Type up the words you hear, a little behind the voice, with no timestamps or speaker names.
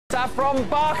Saffron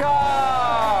Barker!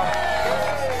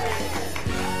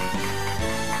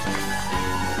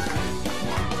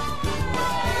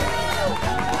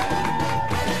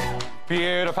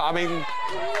 Beautiful. I mean,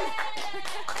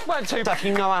 weren't too bad.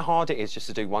 You know how hard it is just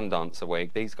to do one dance a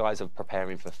week. These guys are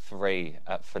preparing for 3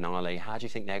 at finale. How do you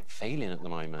think they're feeling at the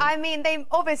moment? I mean, they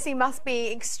obviously must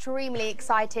be extremely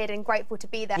excited and grateful to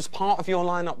be there. He was part of your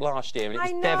lineup last year, and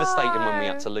it was devastating when we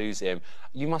had to lose him.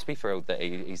 You must be thrilled that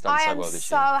he's done so well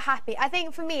this year. I am so happy. I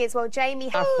think for me as well, Jamie...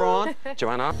 Saffron,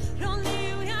 Joanna.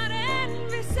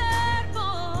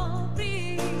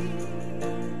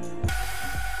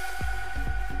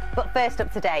 But first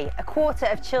up today, a quarter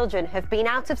of children have been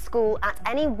out of school at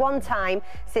any one time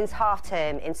since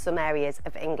half-term in some areas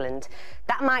of England.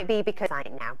 That might be because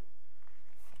now.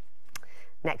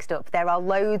 Next up, there are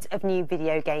loads of new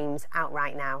video games out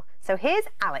right now. So here's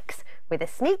Alex with a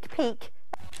sneak peek.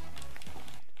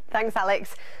 Thanks,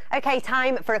 Alex. OK,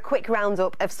 time for a quick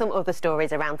roundup of some other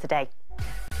stories around today.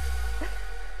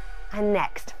 And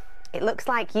next, it looks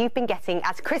like you've been getting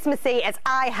as Christmassy as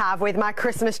I have with my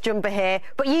Christmas jumper here,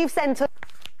 but you've sent us...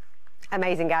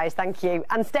 Amazing, guys, thank you.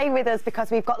 And stay with us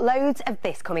because we've got loads of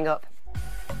this coming up.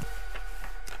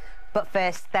 But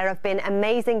first, there have been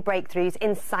amazing breakthroughs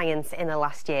in science in the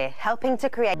last year, helping to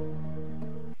create...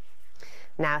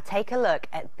 Now, take a look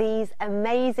at these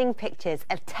amazing pictures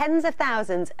of tens of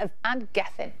thousands of... And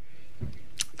Gethin.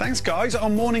 Thanks, guys.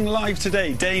 On Morning Live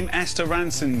today, Dame Esther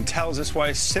Ranson tells us why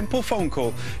a simple phone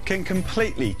call can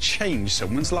completely change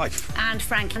someone's life. And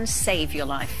Frank can save your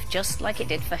life, just like it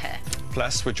did for her.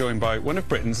 Plus, we're joined by one of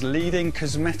Britain's leading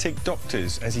cosmetic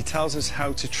doctors as he tells us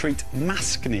how to treat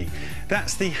maskne.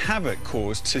 That's the havoc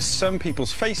caused to some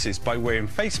people's faces by wearing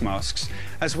face masks,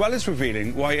 as well as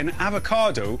revealing why an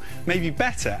avocado may be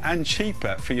better and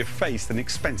cheaper for your face than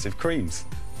expensive creams.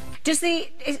 Does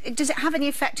it have any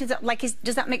effect? Does that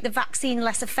make the vaccine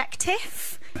less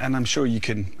effective? And I'm sure you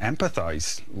can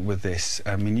empathise with this.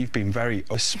 I mean, you've been very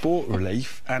a sport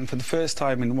relief, and for the first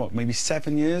time in what, maybe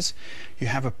 7 years, you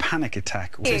have a panic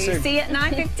attack. You see at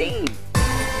 9:15.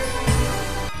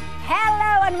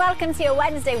 Hello and welcome to your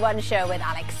Wednesday One show with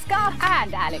Alex Scott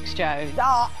and Alex Jones.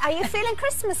 Oh, are you feeling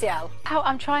Christmas, yo? Oh,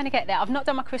 I'm trying to get there. I've not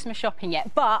done my Christmas shopping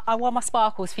yet, but I wore my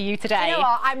sparkles for you today. Do you know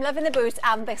what? I'm loving the boot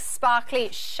and the sparkly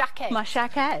shake. My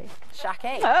shake.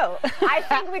 Shake. Oh. I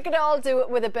think we could all do it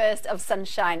with a burst of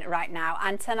sunshine right now.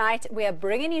 And tonight we are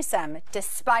bringing you some,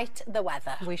 despite the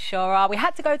weather. We sure are. We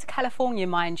had to go to California,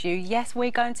 mind you. Yes,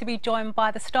 we're going to be joined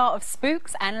by the star of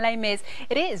Spooks and Les Mis.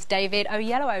 It is David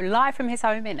Oyelowo, live from his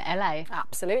home in LA.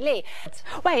 Absolutely.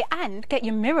 Wait, and get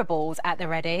your mirror balls at the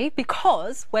ready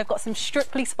because we've got some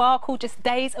Strictly Sparkle just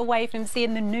days away from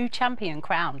seeing the new champion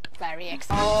crowned. Very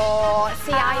exciting. Oh,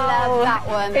 see, I love that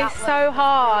one. It's so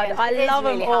hard. I love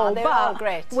them all. But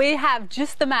great. We have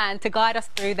just the man to guide us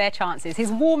through their chances.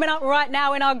 He's warming up right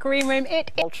now in our green room.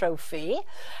 It is trophy.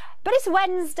 But it's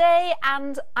Wednesday,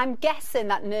 and I'm guessing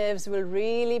that nerves will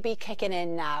really be kicking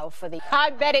in now for the...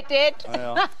 I bet it did.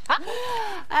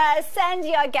 Send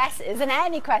your guesses and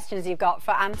any questions you've got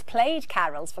for Aunt Played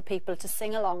carols for people to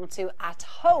sing along to at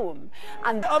home.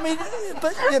 And I mean,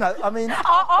 but, you know, I mean...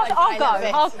 I'll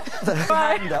go.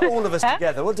 All of us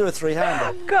together. We'll do a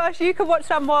three-hander. Gosh, you can watch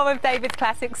some more of David's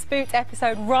classic Spooked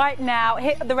episode right now.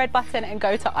 Hit the red button and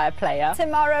go to iPlayer.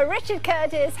 Tomorrow, Richard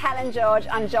Curtis, Helen George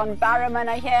and John Barrowman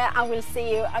are here, and we'll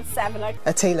see you at 7 o'clock.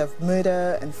 A tale of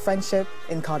murder and friendship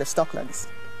in Cardiff, Stocklands.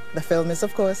 The film is,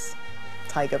 of course,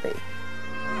 Tiger Bay.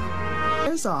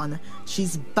 Years on,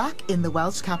 she's back in the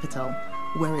Welsh capital,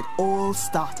 where it all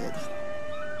started.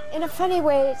 In a funny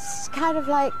way, it's kind of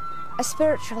like a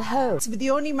spiritual home. To be the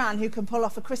only man who can pull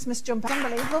off a Christmas jumper.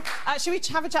 Unbelievable. Should we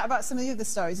have a chat about some of the other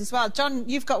stories as well? John,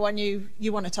 you've got one you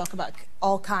want to talk about.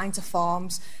 All kinds of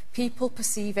forms. People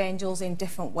perceive angels in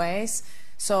different ways.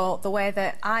 So the way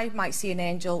that I might see an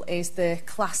angel is the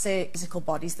classic physical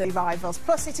bodies. The revivals.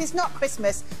 Plus, it is not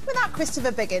Christmas without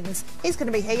Christopher Biggins. He's going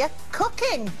to be here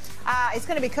cooking. He's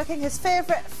going to be cooking his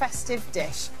favourite festive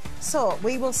dish. So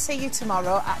we will see you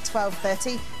tomorrow at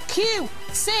 12:30. Cue,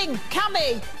 sing,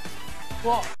 Cammy.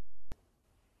 What?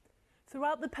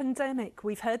 Throughout the pandemic,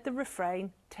 we've heard the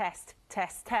refrain, test,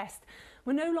 test, test.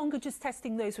 We're no longer just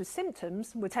testing those with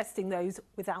symptoms, we're testing those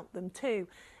without them too.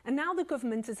 And now the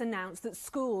government has announced that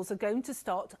schools are going to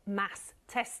start mass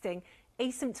testing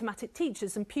asymptomatic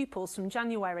teachers and pupils from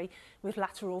January, with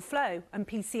lateral flow and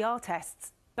PCR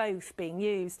tests both being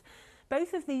used.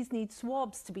 Both of these need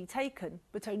swabs to be taken,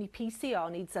 but only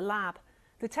PCR needs a lab.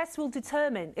 The test will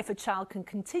determine if a child can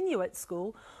continue at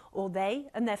school or they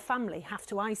and their family have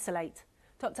to isolate.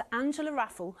 Dr. Angela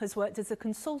Raffle has worked as a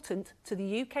consultant to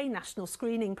the UK National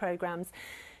Screening Programmes.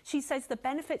 She says the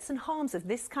benefits and harms of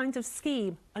this kind of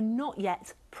scheme are not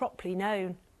yet properly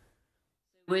known.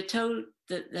 We're told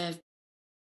that they've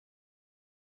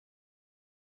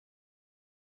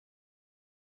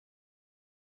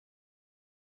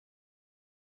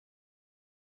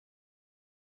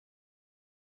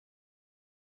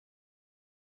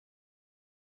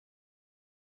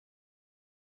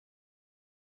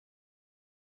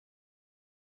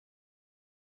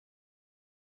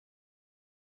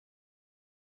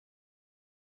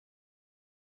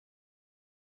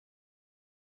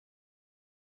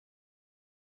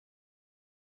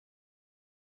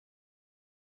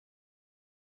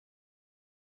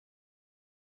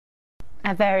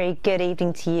A very good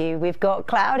evening to you. We've got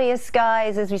cloudier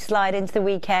skies as we slide into the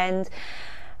weekend.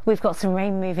 We've got some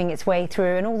rain moving its way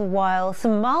through, and all the while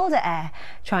some milder air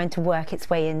trying to work its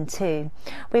way in too.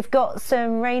 We've got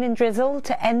some rain and drizzle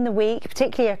to end the week,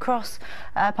 particularly across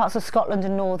parts of Scotland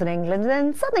and northern England, and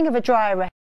then something of a drier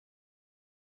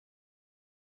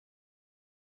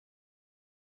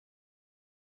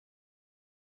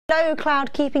low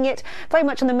cloud keeping it very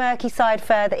much on the murky side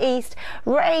further east.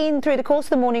 Rain through the course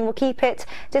of the morning will keep it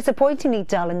disappointingly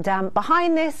dull and damp.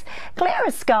 Behind this,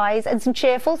 clearer skies and some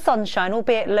cheerful sunshine,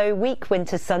 albeit low weak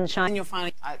winter sunshine. And you're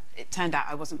finally, it turned out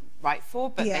I wasn't right for,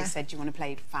 but they said, do you want to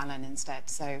play Fallon instead?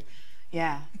 So,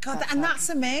 yeah. God, and that's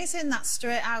amazing. That's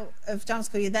straight out of dance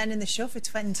school. You're then in the show for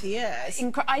 20 years.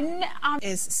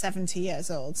 Is 70 years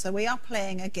old. So we are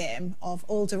playing a game of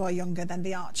older or younger than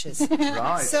the Archers.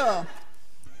 Right. So,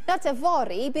 Nad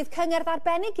yfory, bydd cyngerdd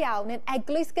arbennig iawn yn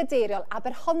eglwys gadeiriol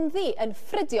Aberhonddu yn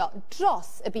ffrydio dros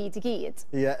y byd I gyd.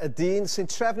 Ie, y dyn sy'n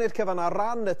trefnu'r cyfan ar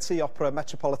ran y tu opera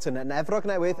Metropolitan yn Efrog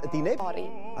Newydd, y dyn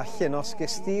a Llynos,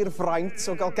 ges ti'r fraint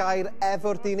o gael gair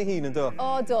efo'r dyn ei hun yn do?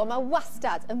 O do, mae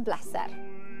wastad yn bleser.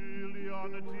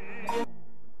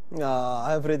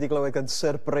 Hyfryd I glywed gan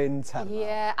Sir Bryn Terma.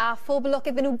 Ie, a phob lwc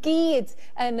iddyn nhw gyd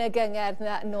yn y gyngerdd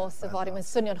na nos y fori. Mae'n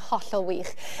swnio'n hollol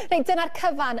wych. Reit, dyna'r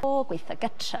cyfan. O gweithio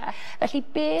gytre. Felly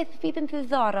beth fydd yn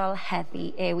ddiddorol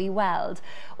heddi yw I weld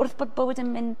wrth bod bywyd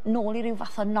yn mynd nôl I ryw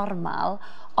fath o normal,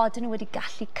 odyn nhw wedi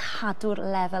gallu cadw'r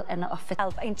lefel yna o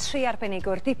ffit. Ein tri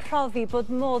arbenigwr di profi bod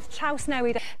modd traws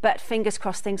newid. But fingers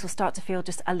crossed things will start to feel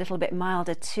just a little bit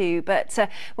milder too. But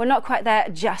we're not quite there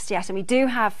just yet, and we do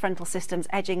have frontal systems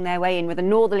edging their way in with a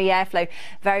northerly airflow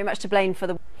very much to blame for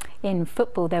the... In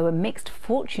football, there were mixed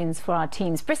fortunes for our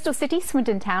teams. Bristol City,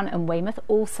 Swindon Town and Weymouth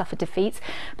all suffered defeats,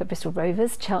 but Bristol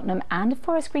Rovers, Cheltenham and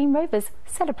Forest Green Rovers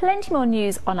celebrate. Plenty more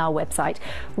news on our website.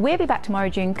 We'll be back tomorrow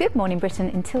during Good Morning Britain.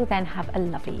 Until then, have a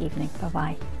lovely evening.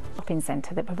 Bye-bye. Shopping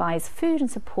centre that provides food and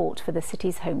support for the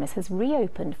city's homeless has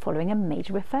reopened following a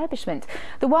major refurbishment.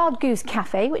 The Wild Goose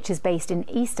Cafe, which is based in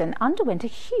Easton, underwent a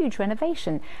huge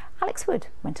renovation. Alex Wood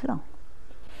went along.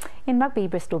 In rugby,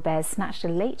 Bristol Bears snatched a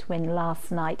late win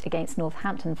last night against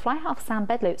Northampton. Fly half Sam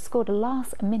Bedlow scored a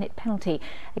last-minute penalty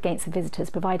against the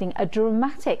visitors, providing a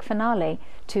dramatic finale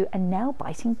to a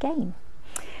nail-biting game.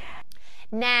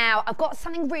 Now, I've got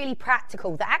something really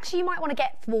practical that actually you might want to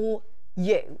get for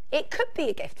you. It could be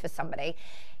a gift for somebody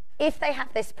if they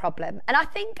have this problem. And I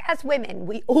think as women,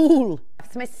 we all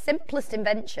have the most simplest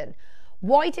invention.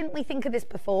 Why didn't we think of this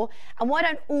before? And why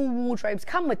don't all wardrobes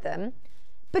come with them?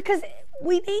 Because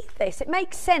we need this. It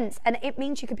makes sense, and it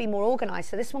means you could be more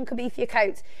organised. So this one could be for your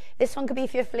coats, this one could be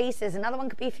for your fleeces, another one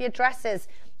could be for your dresses,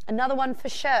 another one for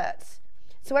shirts.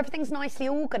 So everything's nicely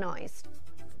organised.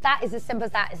 That is as simple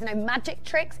as that. There's no magic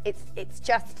tricks. It's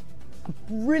just a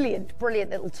brilliant, brilliant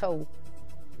little tool.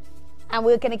 And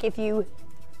we're going to give you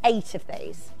 8 of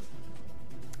these.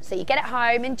 So you get it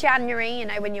home in January, you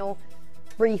know, when you're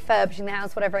refurbishing the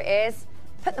house, whatever it is.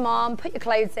 Put them on, put your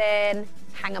clothes in,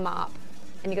 hang them up.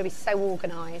 And you're going to be so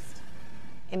organised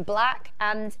in black.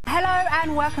 And hello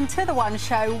and welcome to The One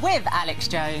Show with Alex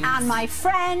Jones. And my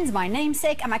friend, my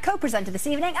namesake and my co-presenter this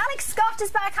evening, Alex Scott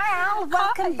is back. Hi Al,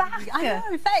 welcome back. I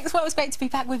know, thanks. Well, it's great to be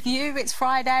back with you. It's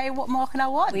Friday. What more can I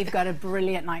want? We've got a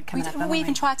brilliant night coming up. We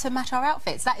even tried to match our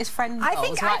outfits. That is friend I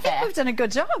think we've done a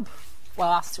good job.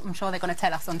 Well, I'm sure they're going to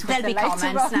tell us on Twitter There'll be later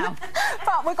comments on. now.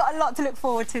 But we've got a lot to look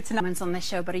forward to tonight. Comments on this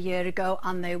show about a year ago,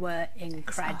 and they were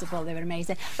incredible. They were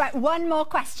amazing. Right, one more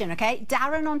question, OK?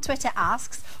 Darren on Twitter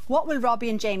asks, what will Robbie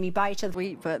and Jamie buy to the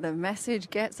week? But the message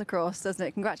gets across, doesn't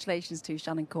it? Congratulations to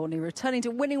Shannon Courtney, returning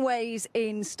to winning ways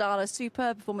in style. A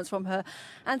superb performance from her.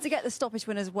 And to get the stoppage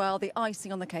win as well, the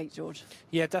icing on the cake, George.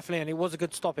 Yeah, definitely, and it was a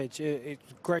good stoppage. It's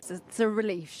great. It's a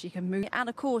relief. She can move. And,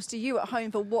 of course, to you at home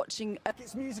for watching...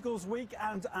 It's Musicals Week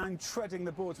and treading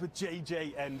the boards with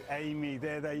JJ and Amy.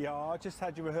 There they are. Just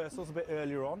had your rehearsals a bit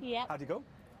earlier on. Yeah. How'd you go?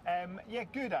 Yeah,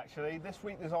 good actually. This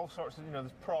week there's all sorts of,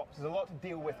 there's props. There's a lot to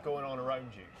deal with going on around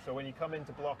you. So when you come in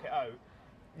to block it out,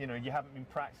 you know, you haven't been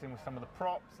practicing with some of the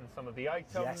props and some of the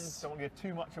items. Yes. Don't want to give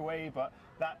too much away, but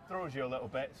that throws you a little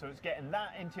bit. So it's getting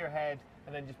that into your head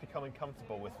and then just becoming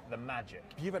comfortable with the magic.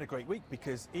 You've had a great week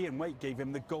because Ian Waite gave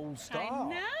him the gold star. I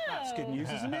know. That's good news,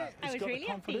 isn't it? I He's was got really the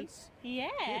confidence. happy.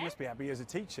 Yeah. You must be happy as a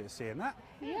teacher seeing that.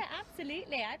 Yeah,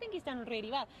 absolutely. I think he's done really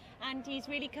well. And he's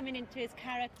really coming into his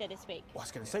character this week. Well, I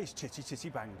was going to say, it's chitty, chitty,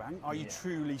 bang, bang. Are you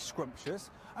truly scrumptious?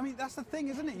 I mean, that's the thing,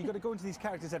 isn't it? You've got to go into these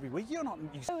characters every week. You're not...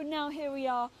 So now here we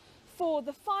are for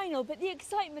the final, but the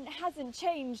excitement hasn't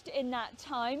changed in that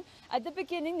time. At the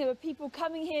beginning, there were people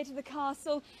coming here to the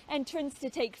castle entrance to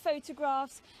take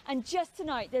photographs, and just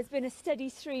tonight there's been a steady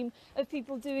stream of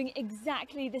people doing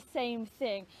exactly the same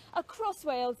thing. Across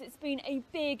Wales, it's been a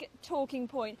big talking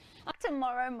point.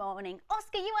 Tomorrow morning.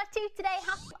 Oscar, you are 2 today,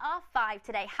 are 5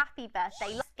 today. Happy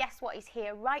birthday. Guess what is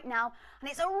here right now, and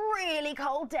it's a really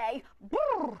cold day.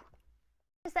 Brrr.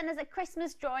 Send us a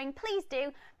Christmas drawing, please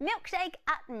do.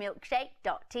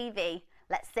 milkshake@milkshake.tv.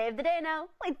 Let's save the day now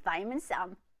with Vitamin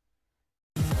Sam.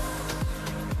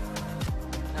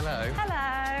 Hello. Hello.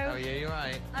 How are you? You all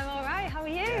right? I'm all right. How are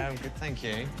you? Yeah, I'm good, thank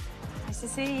you. Nice to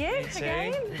see you too.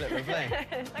 again. You look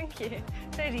lovely. Thank you.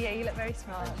 So do you. You look very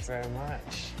smart. Thank you very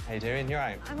much. How you doing? You all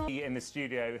right? In the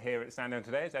studio here at Sandown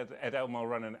today is Ed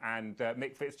Mulrunnan and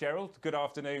Mick Fitzgerald. Good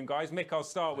afternoon, guys. Mick, I'll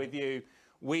start with you.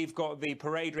 We've got the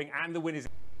parade ring and the winners.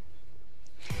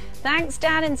 Thanks,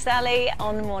 Dan and Sally.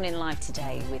 On the Morning Live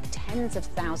today, with tens of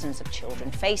thousands of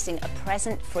children facing a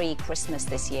present-free Christmas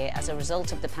this year as a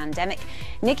result of the pandemic,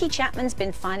 Nikki Chapman's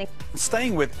been finding...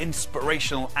 Staying with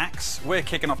inspirational acts, we're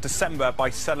kicking off December by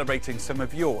celebrating some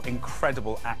of your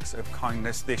incredible acts of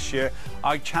kindness this year.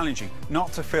 I challenge you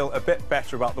not to feel a bit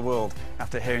better about the world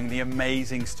after hearing the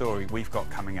amazing story we've got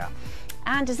coming up.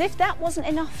 And as if that wasn't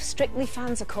enough, Strictly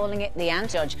fans are calling it the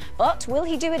Ant Judge. But will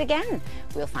he do it again?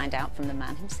 We'll find out from the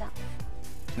man himself.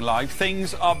 Live,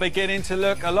 things are beginning to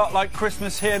look a lot like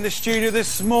Christmas here in the studio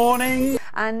this morning.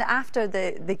 And after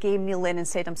the game, Neil Lennon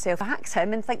said himself backs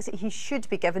him and thinks that he should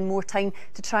be given more time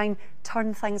to try and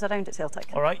turn things around at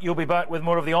Celtic. All right, you'll be back with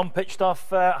more of the on-pitch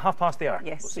stuff 1:30.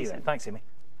 Yes, we'll see you then. Thanks, Amy.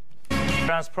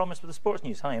 As promised with the sports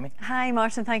news. Hi, Amy. Hi,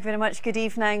 Martin. Thank you very much. Good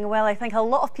evening. Well, I think a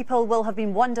lot of people will have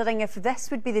been wondering if this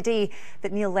would be the day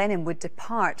that Neil Lennon would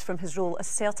depart from his role as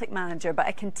Celtic manager. But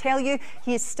I can tell you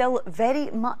he is still very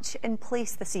much in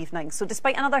place this evening. So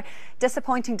despite another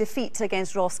disappointing defeat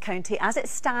against Ross County, as it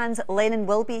stands, Lennon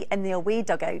will be in the away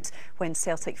dugout when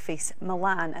Celtic face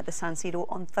Milan at the San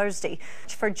Siro on Thursday.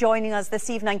 For joining us this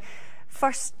evening.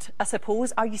 First, I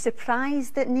suppose, are you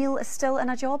surprised that Neil is still in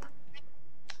a job?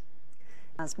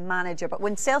 As manager, but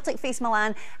when Celtic face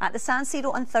Milan at the San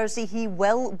Siro on Thursday, he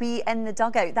will be in the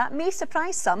dugout. That may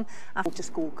surprise some. I'll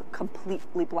just go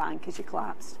completely blank as you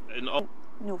collapsed. No,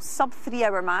 sub 3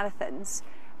 hour marathons,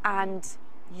 and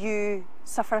you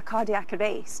suffer a cardiac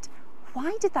arrest.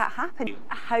 Why did that happen?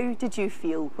 How did you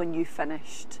feel when you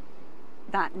finished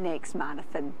that next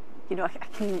marathon? You know, I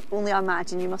can only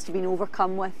imagine you must have been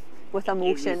overcome with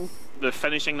emotion. The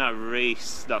finishing that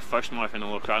race, that first marathon in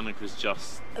Lower Cranlock was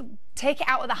just... Take it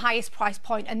out at the highest price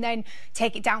point and then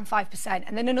take it down 5%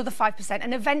 and then another 5%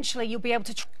 and eventually you'll be able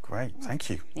to... Great, thank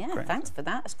you. Yeah, great. Thanks for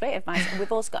that. That's great advice. And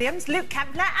we've also got... Williams, Luke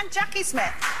Kempner and Jackie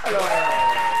Smith. Hello.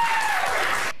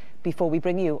 Before we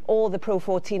bring you all the Pro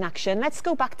 14 action, let's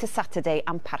go back to Saturday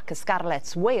and Parc y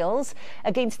Scarlets, Wales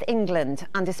against England.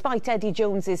 And despite Eddie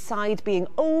Jones's side being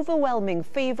overwhelming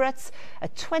favourites, a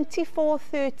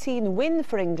 24-13 win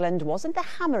for England wasn't the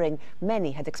hammering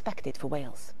many had expected for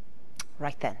Wales.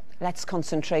 Right then, let's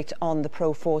concentrate on the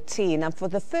Pro 14. And for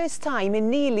the first time in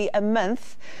nearly a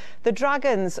month, the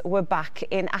Dragons were back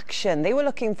in action. They were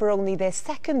looking for only their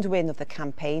second win of the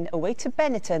campaign, away to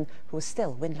Benetton, who was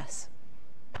still winless.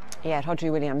 Yeah,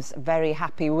 Rhodri Williams very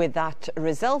happy with that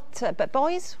result. But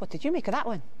boys, what did you make of that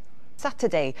one?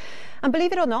 Saturday. And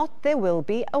believe it or not, there will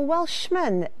be a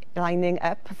Welshman lining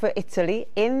up for Italy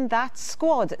in that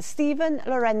squad, Stephen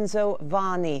Lorenzo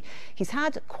Varney. He's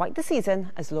had quite the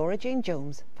season, as Laura Jane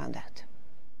Jones found out.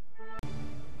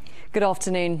 Good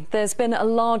afternoon. There's been a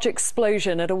large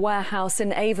explosion at a warehouse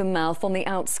in Avonmouth on the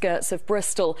outskirts of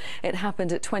Bristol. It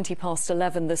happened at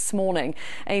 11:20 this morning.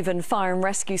 Avon Fire and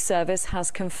Rescue Service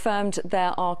has confirmed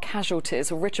there are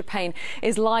casualties. Richard Payne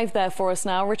is live there for us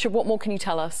now. Richard, what more can you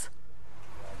tell us?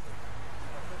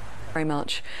 Very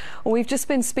much. Well, we've just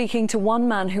been speaking to one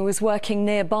man who was working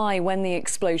nearby when the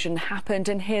explosion happened,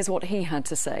 and here's what he had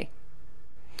to say.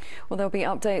 Well, there'll be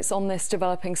updates on this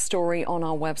developing story on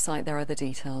our website. There are the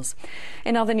details.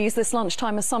 In other news, this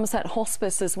lunchtime, a Somerset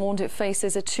hospice has warned it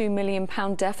faces a £2 million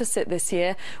deficit this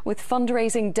year, with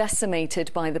fundraising decimated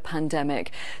by the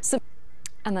pandemic.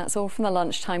 And that's all from the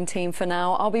lunchtime team for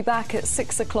now. I'll be back at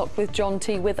 6 o'clock with John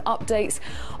T with updates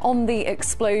on the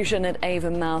explosion at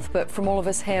Avonmouth. But from all of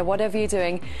us here, whatever you're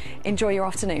doing, enjoy your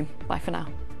afternoon. Bye for now.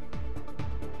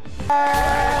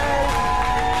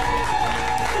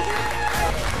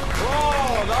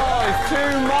 Oh, no, it's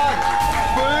too much.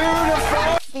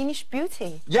 Beautiful. Fiendish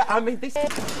beauty. Yeah, I mean, this...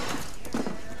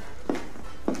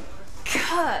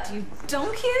 God, you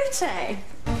Don Quixote.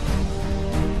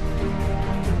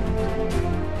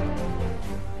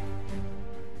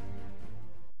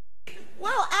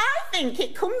 Well, I think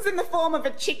it comes in the form of a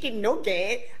chicken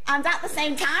nugget, and at the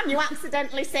same time, you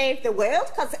accidentally save the world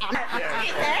because it doesn't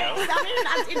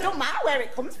matter where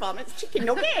it comes from. It's chicken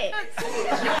nugget.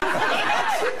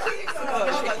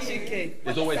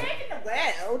 There's always saving the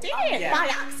world, isn't it? By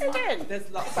accident.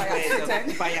 There's lots of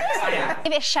ways by accident.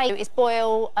 Give it a shake. Is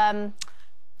boil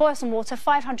some water,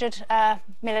 500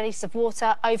 millilitres of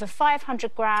water, over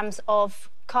 500 grams of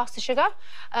caster sugar,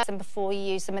 and before you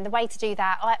use them. And the way to do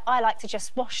that, I like to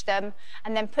just wash them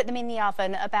and then put them in the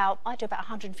oven I do about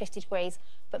 150 degrees,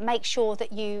 but make sure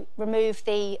that you remove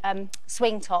the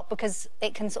swing top because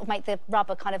it can sort of make the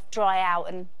rubber kind of dry out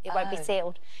and it won't be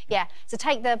sealed. Yeah, so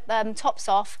take the tops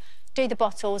off, do the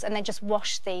bottles, and then just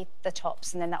wash the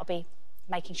tops, and then that'll be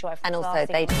making sure everything's And also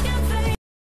lasting.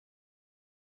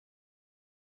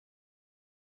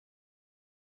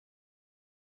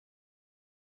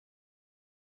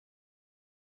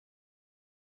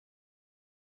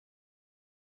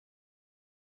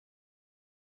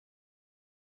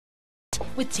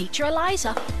 With teacher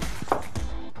Eliza.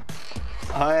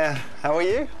 Hi, how are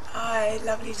you? Hi,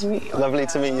 lovely to meet you. Lovely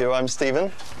to meet you. I'm Stephen.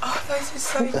 Oh, those are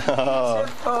so beautiful.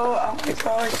 Oh my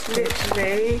gosh,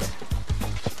 literally.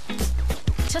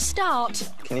 To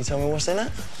start. Can you tell me what's in it?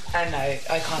 I know,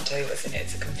 I can't tell you what's in it.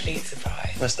 It's a complete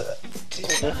surprise. Let's do it.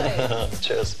 Did you know?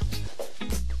 Cheers.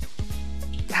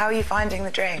 How are you finding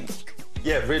the drink?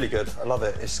 Yeah, really good. I love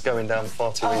it. It's going down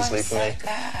far too easily for me.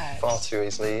 Glad. Far too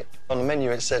easily. On the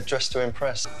menu it said dress to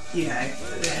impress. You know,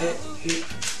 put the hoop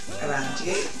around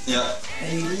you. Yeah.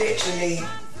 And you literally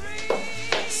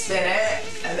spin it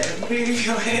and then move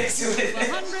your hips with it.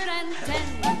 110.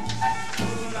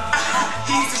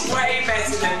 He's way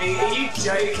better than me. Are you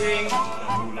joking?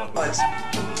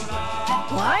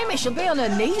 Blimey, she'll be on her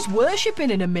knees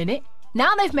worshipping in a minute.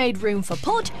 Now they've made room for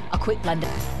Pud, a quick blender.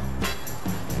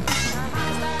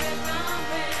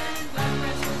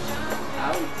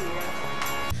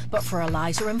 But for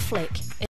Eliza and Flick,